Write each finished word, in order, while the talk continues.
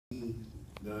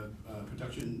the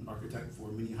production architect for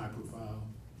many high-profile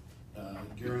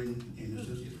Guerin and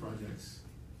Associates projects.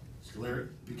 Scholaric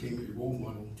became a role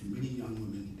model to many young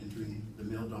women entering the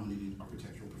male-dominated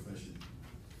architectural profession.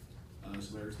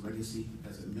 Scholaric's legacy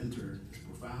as a mentor is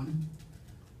profound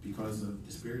because of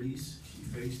disparities she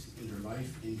faced in her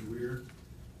life and career.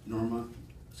 Norma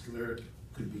Scholaric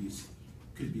could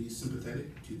be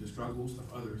sympathetic to the struggles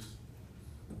of others.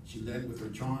 She led with her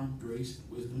charm, grace,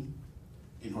 wisdom,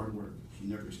 and hard work. She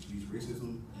never excused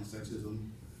racism and sexism,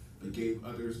 but gave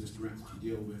others the strength to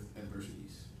deal with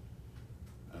adversities.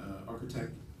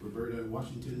 Architect Roberta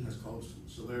Washington has called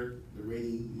Scholaric the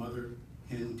reigning mother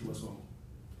hen to us all.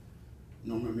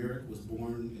 Norma Merrick was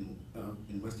born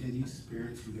in West Indies.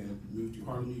 Parents who had moved to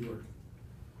Harlem, New York.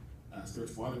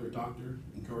 Scolaric's father, a doctor,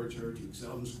 encouraged her to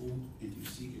excel in school and to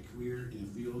seek a career in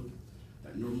a field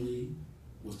that normally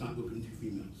was not open to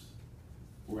females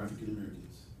or African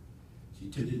Americans. She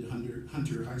attended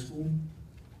Hunter High School,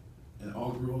 an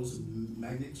all-girls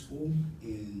magnet school,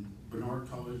 and Bernard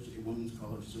College, a women's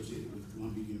college associated with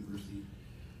Columbia University,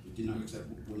 which did not accept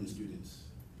women students.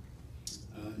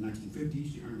 In 1950,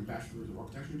 she earned a Bachelor's of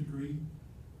Architecture degree.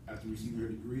 After receiving her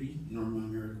degree, Norma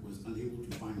Merrick was unable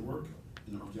to find work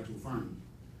in an architectural firm.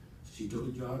 She took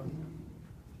a job,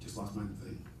 just lost my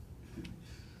thing.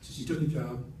 So she took a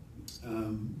job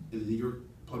in the New York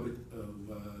Public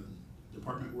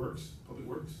Works.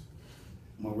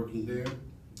 While working there,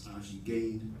 she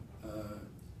gained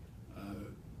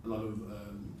a lot of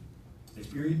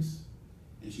experience,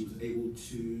 and she was able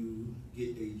to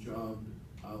get a job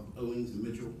of Owings and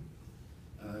Mitchell,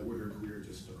 where her career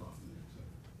just took off from there. So,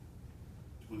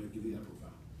 just want to give you that.